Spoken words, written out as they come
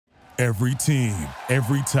Every team,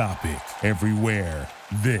 every topic, everywhere.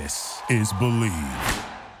 This is Believe.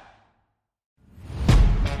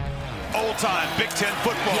 All-time Big Ten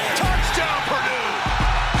football. Yeah. Touchdown, Purdue!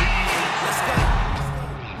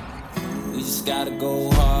 We just gotta go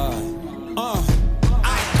hard. He's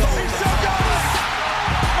still got it!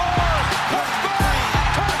 More!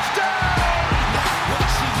 Touchdown! What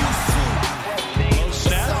she used to. Low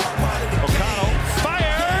snap. O'Connell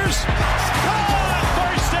fires! Caught!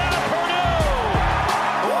 First down, Purdue!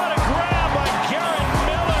 What a grab by Garrett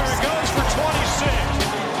Miller. It goes for 26.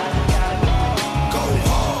 Go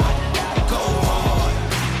hard.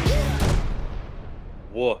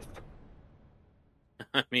 Woof.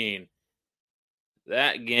 I mean,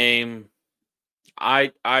 that game,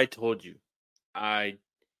 I told you, I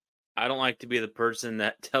don't like to be the person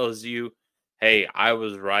that tells you, hey, I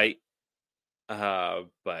was right.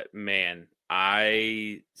 But man,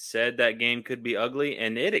 I said that game could be ugly,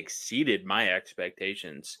 and it exceeded my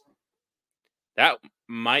expectations. That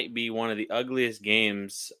might be one of the ugliest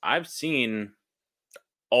games I've seen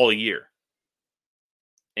all year.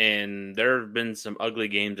 And there have been some ugly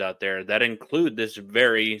games out there that include this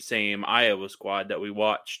very same Iowa squad that we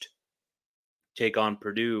watched take on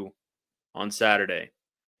Purdue on Saturday.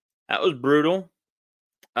 That was brutal.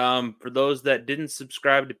 For those that didn't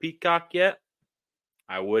subscribe to Peacock yet,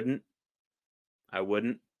 I wouldn't.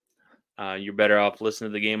 You're better off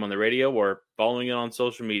listening to the game on the radio or following it on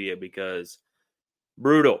social media because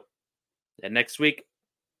brutal. And next week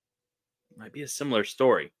might be a similar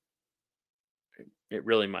story. It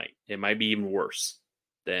really might. It might be even worse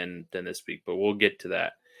than this week, but we'll get to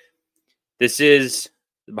that. This is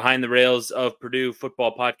the Behind the Rails of Purdue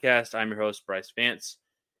Football Podcast. I'm your host, Bryce Vance.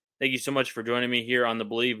 Thank you so much for joining me here on the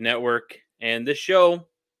Believe Network. And this show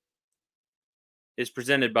is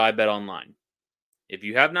presented by BetOnline. If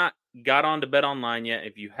you have not got on to BetOnline yet,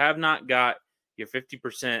 if you have not got your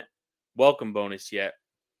 50% welcome bonus yet,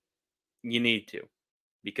 you need to.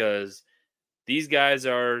 Because these guys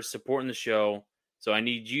are supporting the show. So I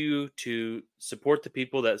need you to support the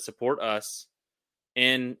people that support us.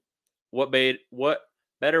 And what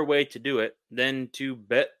better way to do it than to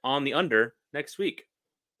bet on the under next week?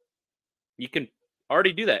 You can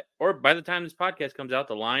already do that. Or by the time this podcast comes out,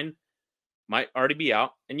 the line might already be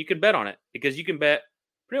out. And you can bet on it. Because you can bet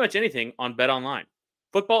pretty much anything on BetOnline.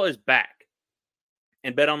 Football is back.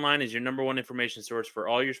 And BetOnline is your number one information source for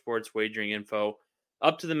all your sports wagering info.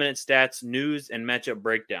 Up-to-the-minute stats, news, and matchup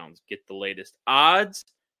breakdowns. Get the latest odds,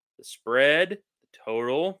 the spread, the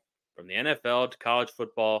total, from the NFL to college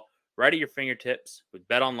football, right at your fingertips with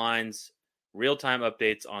BetOnline's real-time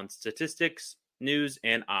updates on statistics, news,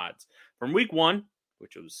 and odds. From week 1,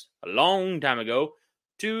 which was a long time ago,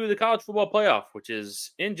 to the college football playoff, which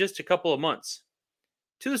is in just a couple of months,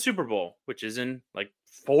 to the Super Bowl, which is in like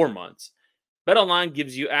 4 months. BetOnline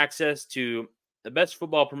gives you access to the best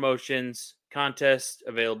football promotions, contests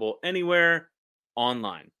available anywhere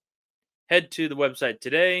online. Head to the website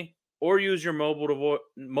today or use your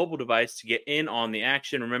mobile device to get in on the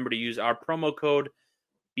action. Remember to use our promo code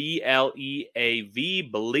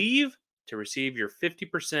BLEAV, Believe, to receive your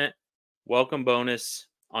 50% welcome bonus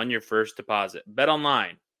on your first deposit.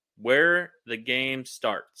 BetOnline, where the game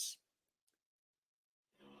starts.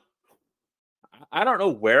 I don't know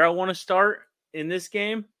where I want to start in this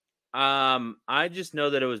game. I just know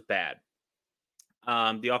that it was bad.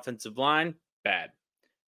 The offensive line, bad.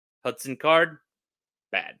 Hudson Card,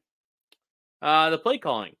 bad. The play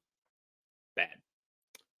calling, bad.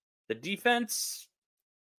 The defense,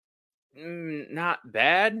 not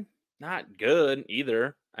bad, not good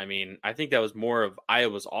either. I mean, I think that was more of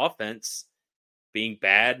Iowa's offense being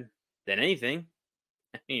bad than anything.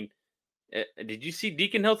 I mean, did you see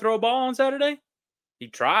Deacon Hill throw a ball on Saturday? He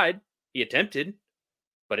tried. He attempted.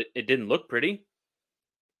 But it didn't look pretty.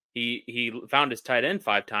 He found his tight end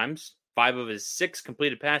 5 times. 5 of his 6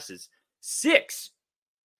 completed passes. 6!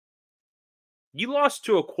 You lost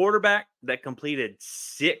to a quarterback that completed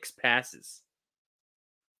 6 passes.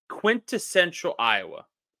 Quintessential Iowa.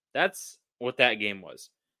 That's what that game was.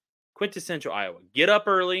 Quintessential Iowa. Get up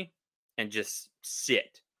early and just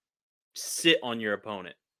sit. Sit on your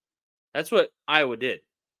opponent. That's what Iowa did.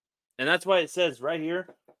 And that's why it says right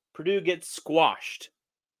here, Purdue gets squashed.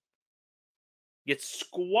 Gets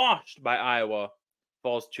squashed by Iowa,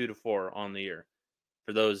 falls 2-4 on the year.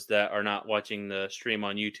 For those that are not watching the stream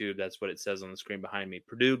on YouTube, that's what it says on the screen behind me.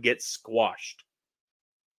 Purdue gets squashed.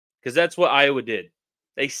 Because that's what Iowa did.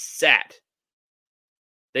 They sat.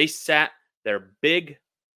 They sat their big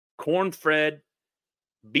corn-fed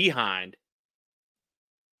behind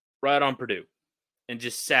right on Purdue and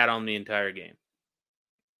just sat on the entire game.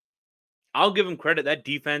 I'll give them credit. That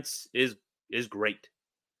defense is great.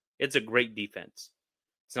 It's a great defense.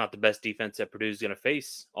 It's not the best defense that Purdue is going to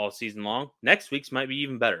face all season long. Next week's might be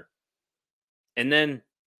even better. And then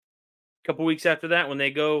a couple weeks after that, when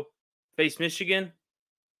they go face Michigan,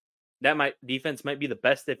 defense might be the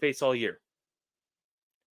best they face all year.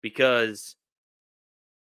 Because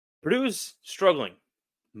Purdue's struggling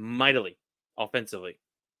mightily offensively.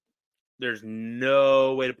 There's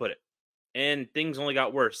no way to put it. And things only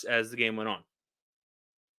got worse as the game went on.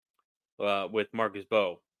 With Marcus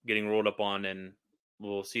Bowe getting rolled up on, and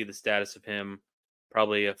we'll see the status of him.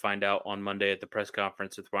 Probably find out on Monday at the press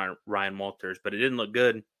conference with Ryan Walters. But it didn't look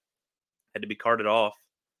good. Had to be carted off.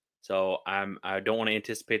 So I don't want to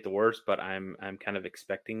anticipate the worst, but I'm kind of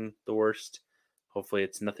expecting the worst. Hopefully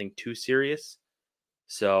it's nothing too serious.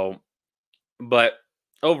 So, but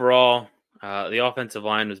overall, the offensive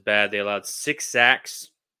line was bad. They allowed 6 sacks.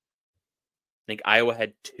 I think Iowa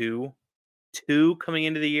had 2 coming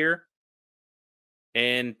into the year.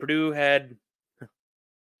 And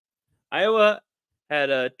Iowa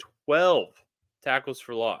had 12 tackles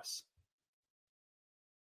for loss.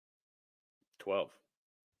 12.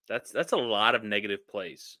 That's a lot of negative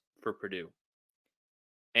plays for Purdue.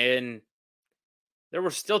 And there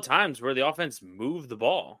were still times where the offense moved the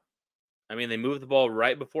ball. I mean, they moved the ball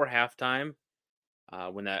right before halftime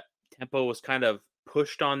when that tempo was kind of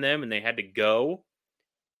pushed on them and they had to go.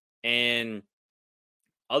 And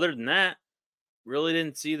other than that, really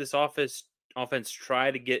didn't see this offense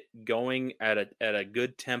try to get going at a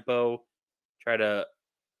good tempo, try to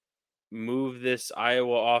move this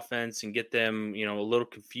Iowa offense and get them, a little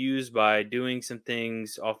confused by doing some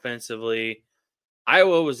things offensively.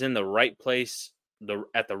 Iowa was in the right place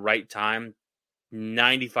at the right time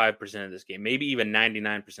 95% of this game, maybe even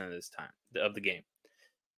 99% of this time of the game.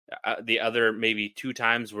 The other maybe 2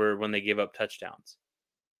 times were when they gave up touchdowns.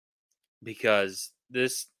 Because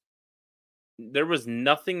there was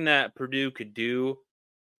nothing that Purdue could do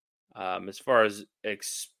as far as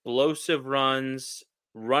explosive runs,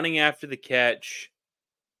 running after the catch.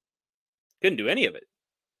 Couldn't do any of it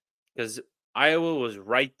because Iowa was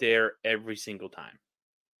right there every single time.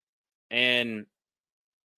 And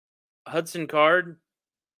Hudson Card,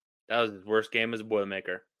 that was his worst game as a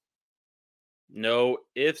Boilermaker. No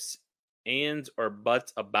ifs, ands, or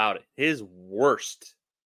buts about it. His worst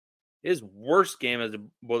game as a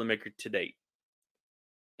Boilermaker to date.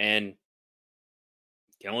 And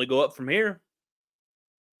can only go up from here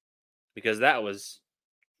because that was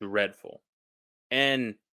dreadful.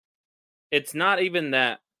 And it's not even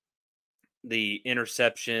that the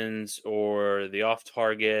interceptions or the off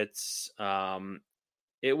targets.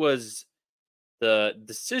 It was the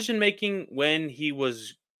decision making when he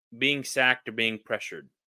was being sacked or being pressured.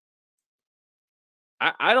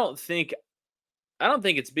 I don't think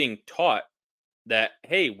it's being taught that,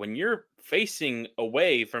 hey, when you're facing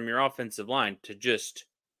away from your offensive line to just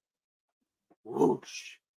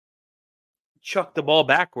whoosh, chuck the ball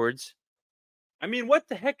backwards. I mean, what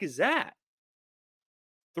the heck is that?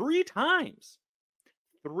 3 times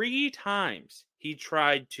he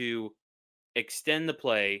tried to extend the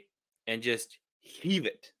play and just heave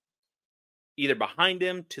it either behind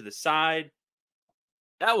him, to the side.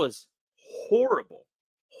 That was horrible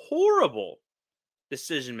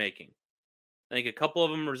decision making. I think a couple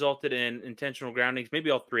of them resulted in intentional groundings.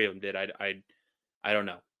 Maybe all 3 of them did. I don't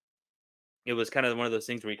know. It was kind of one of those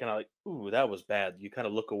things where you kind of like, ooh, that was bad. You kind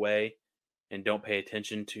of look away and don't pay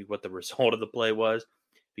attention to what the result of the play was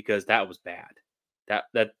because that was bad.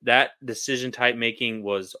 That decision type making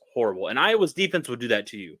was horrible. And Iowa's defense would do that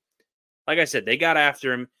to you. Like I said, they got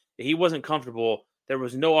after him. He wasn't comfortable. There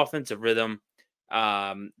was no offensive rhythm.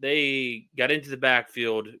 They got into the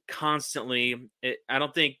backfield constantly. I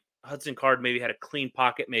don't think Hudson Card maybe had a clean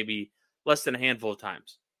pocket, maybe less than a handful of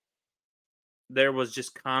times. There was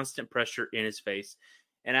just constant pressure in his face.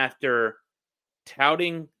 And after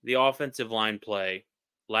touting the offensive line play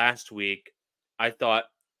last week, I thought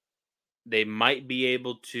they might be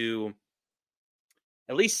able to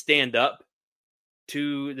at least stand up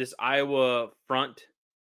to this Iowa front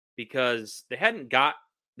because they hadn't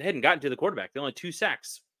gotten to the quarterback. They only 2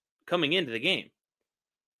 sacks coming into the game.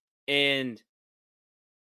 And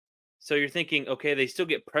so you're thinking, okay, they still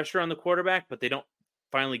get pressure on the quarterback, but they don't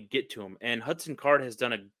finally get to him. And Hudson Card has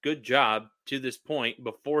done a good job to this point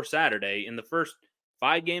before Saturday. In the first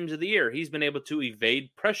 5 games of the year, he's been able to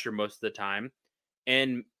evade pressure most of the time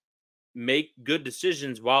and make good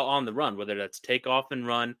decisions while on the run, whether that's take off and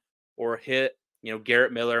run or hit,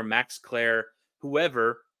 Garrett Miller, Max Clare,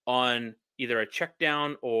 whoever on either a check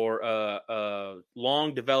down or a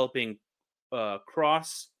long developing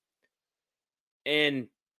cross. And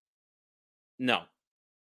No,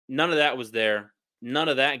 none of that was there. None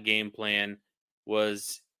of that game plan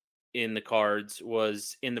was in the cards,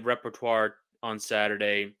 was in the repertoire on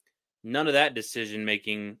Saturday. None of that decision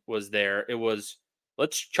making was there. It was,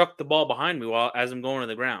 let's chuck the ball behind me as I'm going to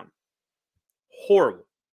the ground. Horrible.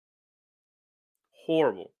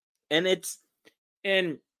 Horrible. And it's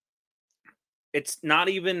not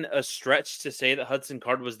even a stretch to say that Hudson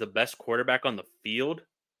Card was the best quarterback on the field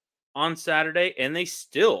on Saturday, and they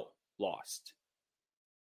still lost.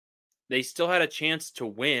 They still had a chance to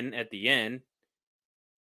win at the end,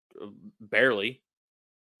 barely,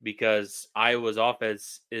 because Iowa's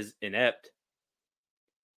offense is inept.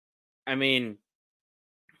 I mean,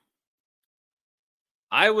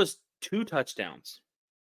 Iowa's 2 touchdowns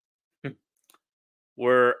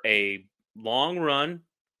were a long run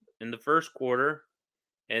in the first quarter,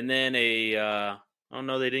 and then they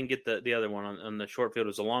didn't get the other one on the short field. It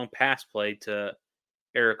was a long pass play to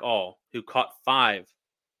Eric All, who caught 5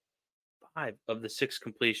 of the 6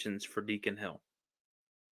 completions for Deacon Hill.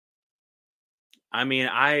 I mean,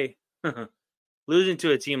 losing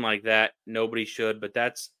to a team like that, nobody should, but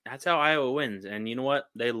that's how Iowa wins, and you know what?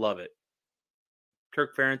 They love it.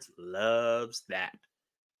 Kirk Ferentz loves that.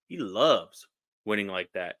 He loves winning like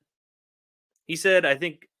that. He said, I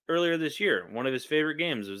think earlier this year, one of his favorite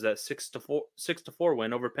games was that 6-4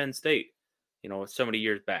 win over Penn State. So many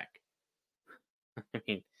years back. I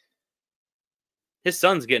mean, his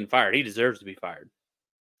son's getting fired. He deserves to be fired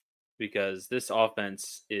because this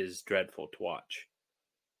offense is dreadful to watch.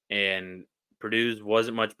 And Purdue's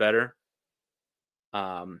wasn't much better.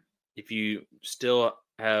 If you still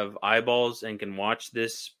have eyeballs and can watch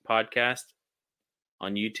this podcast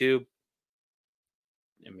on YouTube,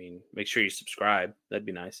 I mean, make sure you subscribe. That'd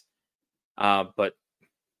be nice. But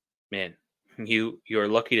man, you are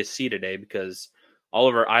lucky to see today because all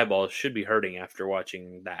of our eyeballs should be hurting after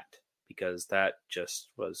watching that because that just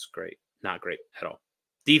was great. Not great at all.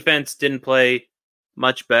 Defense didn't play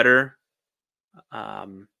much better.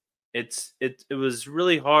 It was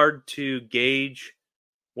really hard to gauge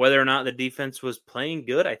whether or not the defense was playing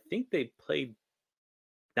good. I think they played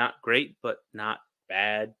not great, but not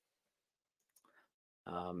bad.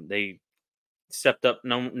 They stepped up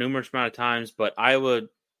numerous amount of times, but a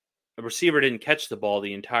receiver didn't catch the ball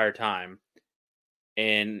the entire time.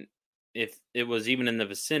 And if it was even in the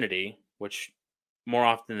vicinity, which more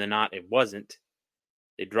often than not it wasn't,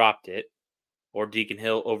 they dropped it, or Deacon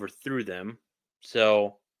Hill overthrew them.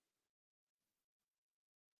 So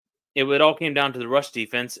it all came down to the rush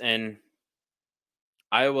defense, and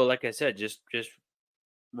Iowa, like I said, just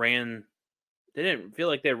ran. They didn't feel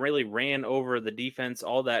like they really ran over the defense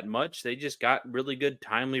all that much. They just got really good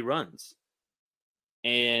timely runs.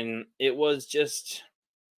 And it was just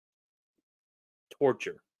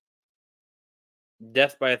torture.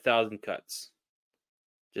 Death by 1,000 cuts.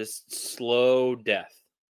 Just slow death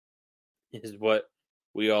is what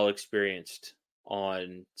we all experienced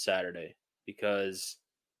on Saturday because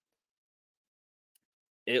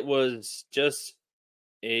it was just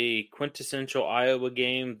a quintessential Iowa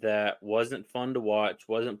game that wasn't fun to watch,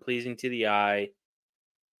 wasn't pleasing to the eye,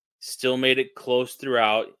 still made it close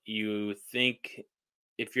throughout. You think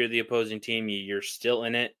if you're the opposing team, you're still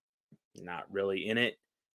in it. Not really in it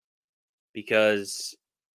because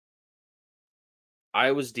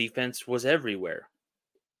Iowa's defense was everywhere.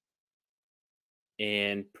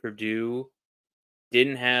 And Purdue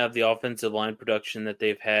didn't have the offensive line production that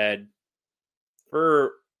they've had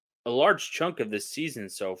for a large chunk of this season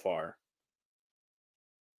so far.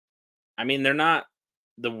 I mean, they're not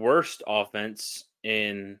the worst offense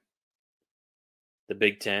in the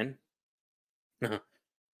Big Ten.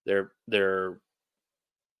 they're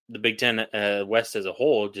the Big Ten West as a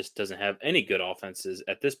whole just doesn't have any good offenses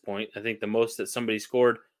at this point. I think the most that somebody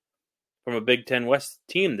scored from a Big Ten West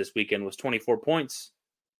team this weekend was 24 points.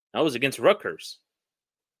 That was against Rutgers.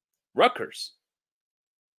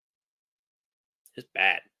 It's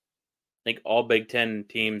bad. I think all Big Ten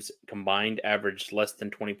teams combined averaged less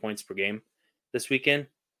than 20 points per game this weekend.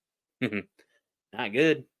 Not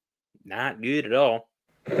good. Not good at all.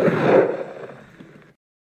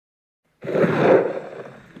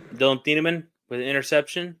 Dylan Thieneman with an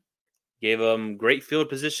interception. Gave him great field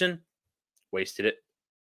position. Wasted it.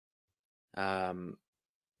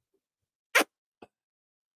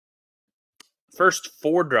 First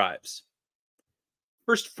four drives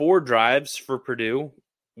for Purdue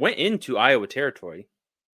went into Iowa territory.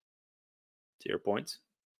 0 points.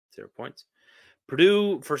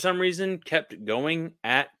 Purdue, for some reason, kept going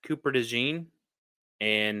at Cooper DeJean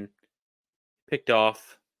and picked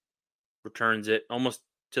off, returns it almost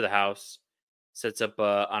to the house, sets up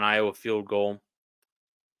an Iowa field goal.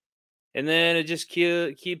 And then it just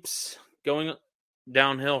keeps going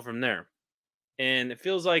downhill from there. And it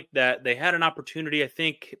feels like that they had an opportunity, I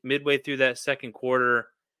think, midway through that second quarter.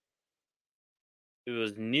 It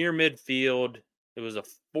was near midfield. It was a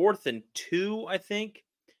 4th and 2, I think.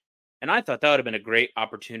 And I thought that would have been a great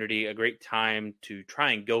opportunity, a great time to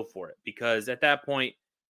try and go for it. Because at that point,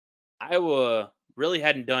 Iowa really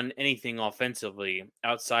hadn't done anything offensively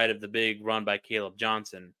outside of the big run by Caleb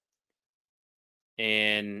Johnson.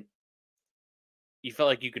 And you felt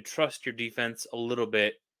like you could trust your defense a little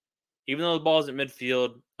bit. Even though the ball's at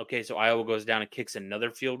midfield, okay, so Iowa goes down and kicks another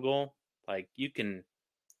field goal. Like, you can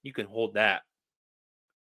hold that.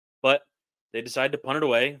 But they decided to punt it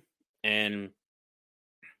away, and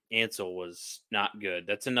Ansel was not good.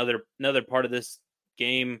 That's another part of this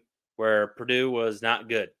game where Purdue was not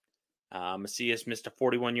good. Macias missed a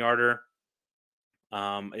 41-yarder.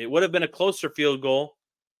 It would have been a closer field goal,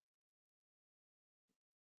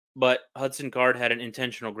 but Hudson Card had an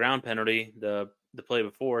intentional ground penalty the play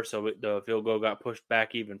before, so the field goal got pushed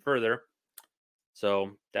back even further.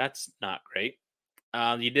 So that's not great.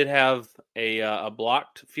 You did have a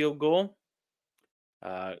blocked field goal.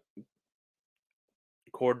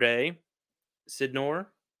 Corday Sidnor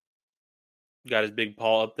got his big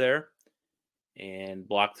paw up there and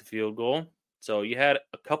blocked the field goal. So you had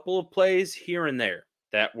a couple of plays here and there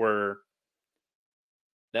that were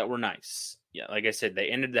nice. Yeah, like I said, they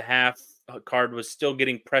ended the half. Card was still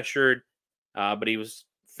getting pressured, but he was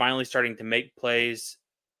finally starting to make plays.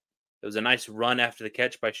 It was a nice run after the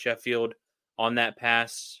catch by Sheffield on that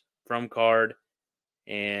pass from Card,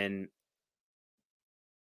 and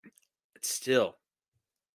still,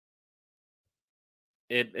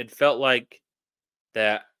 it felt like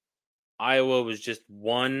that Iowa was just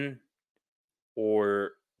 1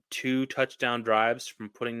 or 2 touchdown drives from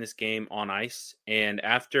putting this game on ice. And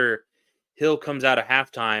after Hill comes out of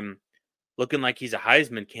halftime looking like he's a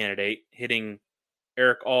Heisman candidate, hitting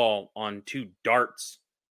Eric All on 2 darts.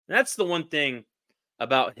 And that's the one thing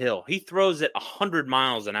about Hill. He throws it 100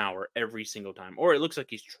 miles an hour every single time. Or it looks like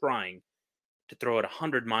he's trying to throw it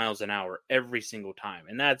 100 miles an hour every single time.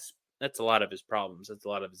 And that's a lot of his problems. That's a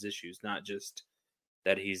lot of his issues, not just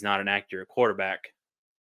that he's not an accurate quarterback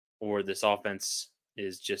or this offense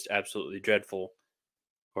is just absolutely dreadful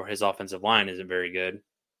or his offensive line isn't very good.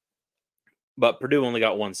 But Purdue only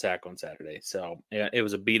got 1 sack on Saturday. So yeah, it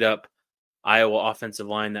was a beat up Iowa offensive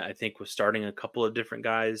line that I think was starting a couple of different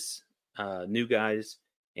guys, new guys,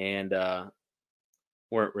 and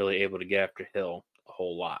weren't really able to get after Hill a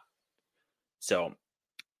whole lot. So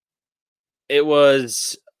it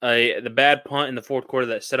was the bad punt in the fourth quarter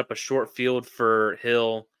that set up a short field for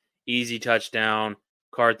Hill. Easy touchdown.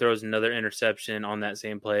 Card throws another interception on that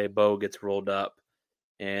same play. Bo gets rolled up.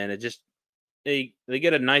 And it just they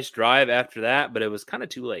get a nice drive after that, but it was kind of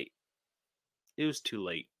too late. It was too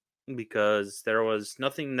late because there was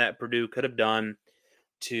nothing that Purdue could have done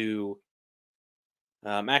to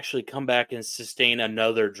actually come back and sustain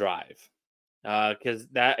another drive. Because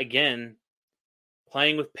that, again,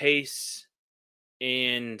 playing with pace,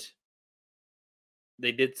 and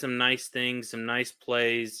they did some nice things, some nice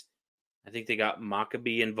plays. I think they got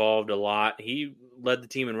Maccabee involved a lot. He led the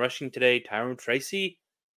team in rushing today. Tyrone Tracy,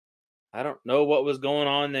 I don't know what was going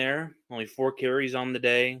on there. Only 4 carries on the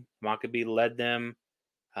day. Maccabee led them.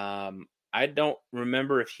 I don't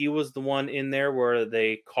remember if he was the one in there where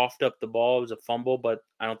they coughed up the ball. It was a fumble, but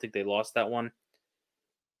I don't think they lost that one.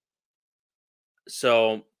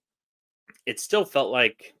 So it still felt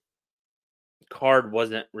like Card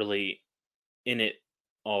wasn't really in it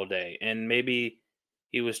all day. And maybe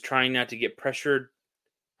he was trying not to get pressured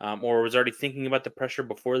or was already thinking about the pressure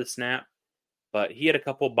before the snap. But he had a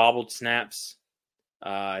couple bobbled snaps.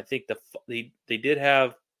 I think they did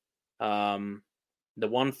have the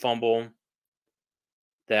one fumble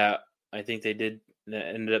that I think they did that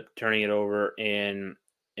ended up turning it over, and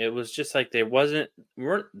it was just like they weren't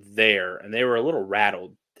there, and they were a little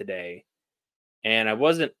rattled today. And I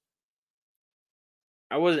wasn't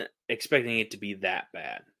expecting it to be that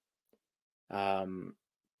bad.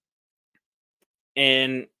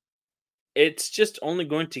 And it's just only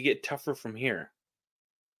going to get tougher from here.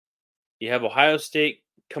 You have Ohio State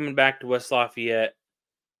coming back to West Lafayette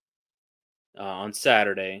on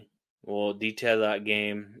Saturday. We'll detail that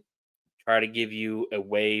game. Try to give you a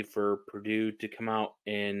way for Purdue to come out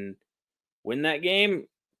and win that game.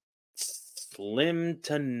 Slim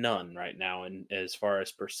to none right now, in as far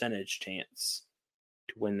as percentage chance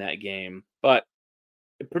to win that game. But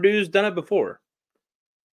Purdue's done it before.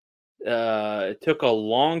 It took a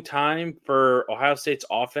long time for Ohio State's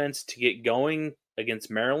offense to get going against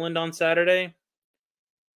Maryland on Saturday.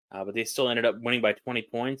 but they still ended up winning by 20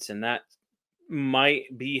 points, and that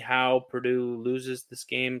might be how Purdue loses this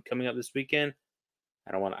game coming up this weekend.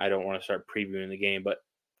 I don't want to start previewing the game, but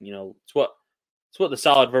it's what the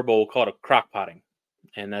Solid Verbal will call it, a crock potting,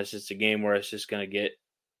 and that's just a game where it's just going to get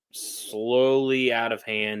slowly out of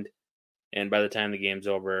hand, and by the time the game's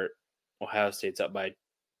over, Ohio State's up by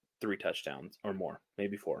 3 touchdowns or more,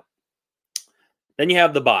 maybe 4. Then you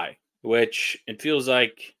have the bye, which it feels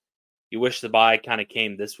like you wish the bye kind of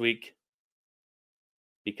came this week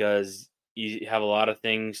because you have a lot of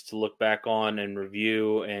things to look back on and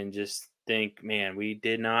review and just think, man, we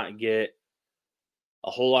did not get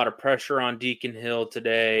a whole lot of pressure on Deacon Hill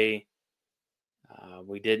today.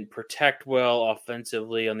 We didn't protect well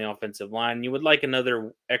offensively on the offensive line. You would like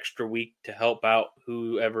another extra week to help out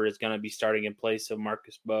whoever is going to be starting in place of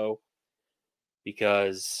Marcus Bowe,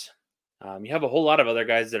 because you have a whole lot of other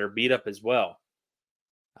guys that are beat up as well.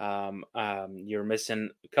 You're missing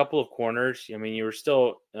a couple of corners. I mean, you were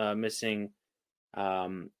still missing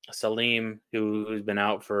Salim, who's been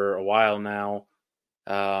out for a while now.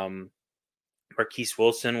 Marquise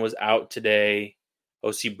Wilson was out today.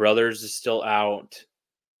 O.C. Brothers is still out.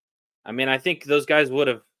 I mean, I think those guys would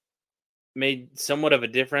have made somewhat of a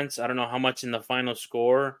difference. I don't know how much in the final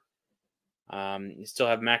score. You still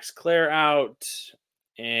have Max Clare out,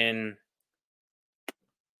 and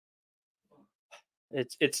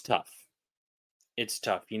it's tough. It's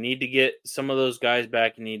tough. You need to get some of those guys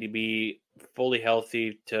back. You need to be fully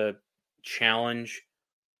healthy to challenge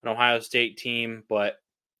an Ohio State team, but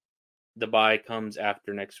the bye comes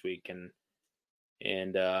after next week, and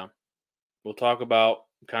we'll talk about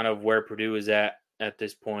kind of where Purdue is at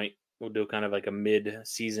this point. We'll do kind of like a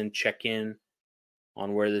mid-season check-in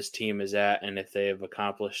on where this team is at and if they have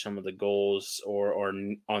accomplished some of the goals or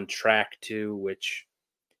on track to, which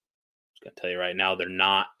I was going to tell you right now, they're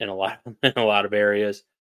not in a lot of areas.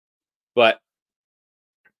 But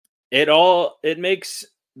the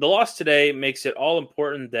loss today makes it all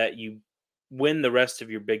important that you win the rest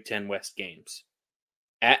of your Big Ten West games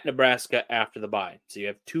at Nebraska after the bye. So you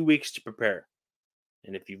have 2 weeks to prepare.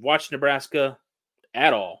 And if you've watched Nebraska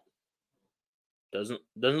at all, doesn't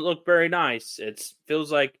look very nice. It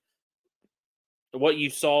feels like what you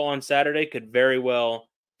saw on Saturday could very well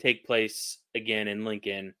take place again in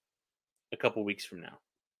Lincoln a couple weeks from now,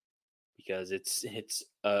 because it's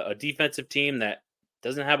a defensive team that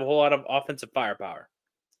doesn't have a whole lot of offensive firepower.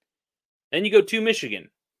 Then you go to Michigan.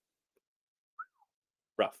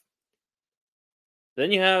 Rough.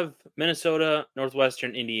 Then you have Minnesota,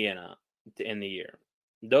 Northwestern, Indiana to end the year.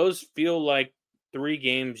 Those feel like 3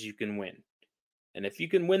 games you can win. And if you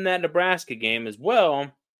can win that Nebraska game as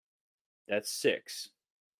well, that's 6.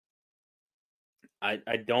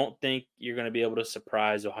 I don't think you're going to be able to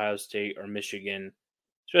surprise Ohio State or Michigan,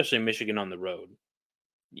 especially Michigan on the road.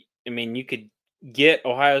 I mean, you could get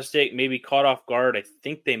Ohio State maybe caught off guard. I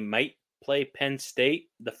think they might play Penn State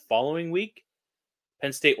the following week.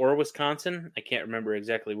 Penn State or Wisconsin. I can't remember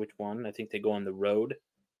exactly which one. I think they go on the road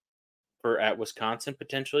at Wisconsin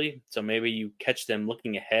potentially. So maybe you catch them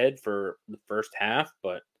looking ahead for the first half,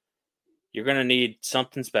 but you're going to need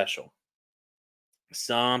something special.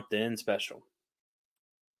 Something special.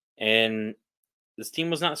 And this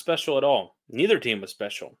team was not special at all. Neither team was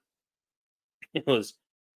special. It was,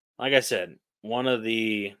 like I said, one of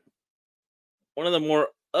the more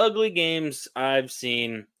ugly games I've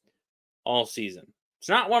seen all season. It's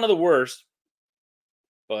not one of the worst,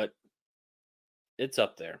 but it's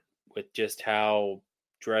up there with just how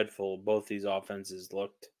dreadful both these offenses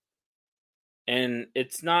looked. And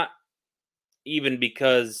it's not even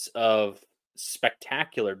because of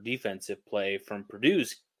spectacular defensive play from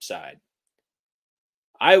Purdue's side.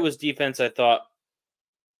 Iowa's defense, I thought,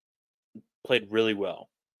 played really well.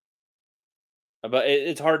 But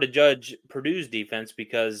it's hard to judge Purdue's defense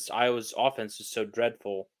because Iowa's offense is so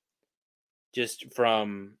dreadful just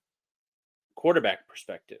from quarterback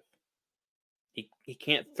perspective. He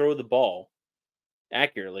can't throw the ball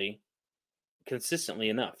accurately, consistently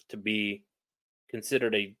enough to be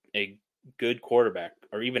considered a good quarterback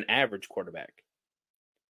or even average quarterback.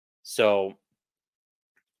 So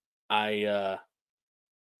I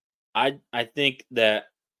think that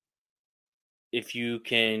if you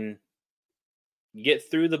can get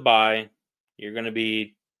through the bye, you're going to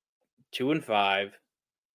be 2-5,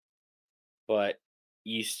 but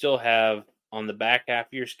you still have on the back half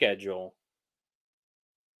of your schedule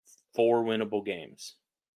 4 winnable games.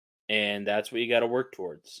 And that's what you got to work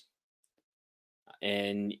towards.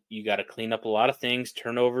 And you got to clean up a lot of things.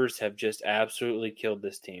 Turnovers have just absolutely killed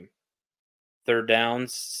this team. Third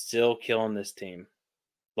downs still killing this team.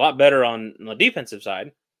 A lot better on the defensive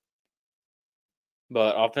side.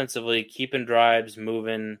 But offensively, keeping drives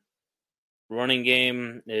moving, running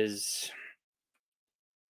game is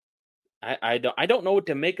I don't know what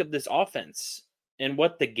to make of this offense and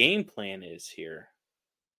what the game plan is here.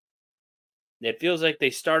 It feels like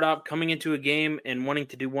they start off coming into a game and wanting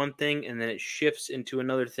to do one thing, and then it shifts into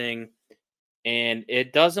another thing. And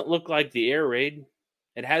it doesn't look like the air raid.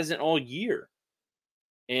 It hasn't all year.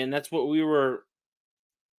 And that's what we were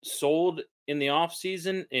sold in the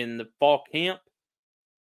offseason, in the fall camp.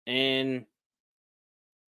 And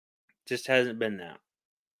just hasn't been that.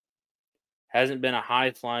 Hasn't been a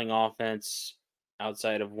high-flying offense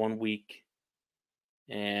outside of 1 week.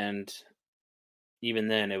 And even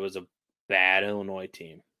then, it was a bad Illinois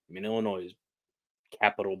team. I mean, Illinois is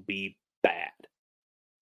capital B bad.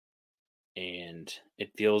 And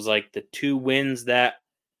it feels like the 2 wins that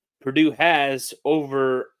Purdue has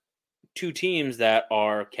over 2 teams that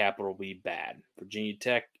are capital B bad, Virginia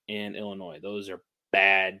Tech and Illinois. Those are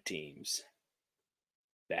bad teams.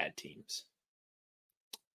 Bad teams.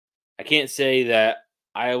 I can't say that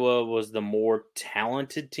Iowa was the more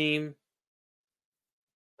talented team.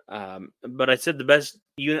 But I said the best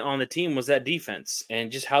unit on the team was that defense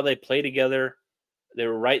and just how they play together. They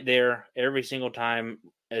were right there every single time.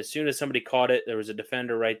 As soon as somebody caught it, there was a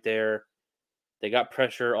defender right there. They got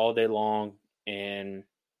pressure all day long, and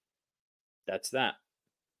that's that.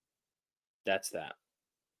 That's that.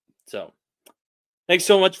 So, thanks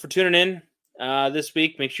so much for tuning in this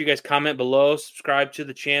week. Make sure you guys comment below, subscribe to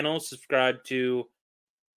the channel, subscribe to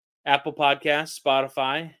Apple Podcasts,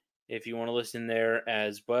 Spotify, if you want to listen there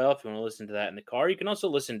as well. If you want to listen to that in the car, you can also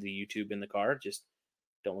listen to YouTube in the car. Just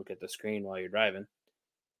don't look at the screen while you're driving.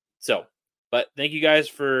 So, but thank you guys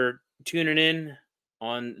for tuning in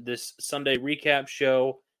on this Sunday recap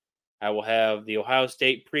show. I will have the Ohio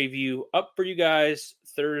State preview up for you guys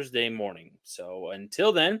Thursday morning. So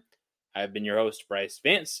until then, I've been your host, Bryce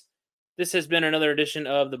Vance. This has been another edition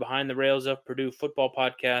of the Behind the Rails of Purdue Football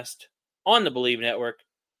Podcast on the Believe Network,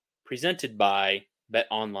 presented by Bet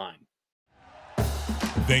Online.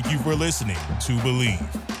 Thank you for listening to Believe.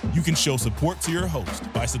 You can show support to your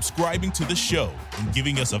host by subscribing to the show and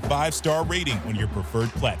giving us a 5-star rating on your preferred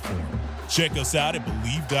platform. Check us out at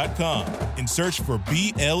Believe.com and search for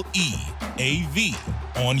BLEAV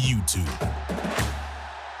on YouTube.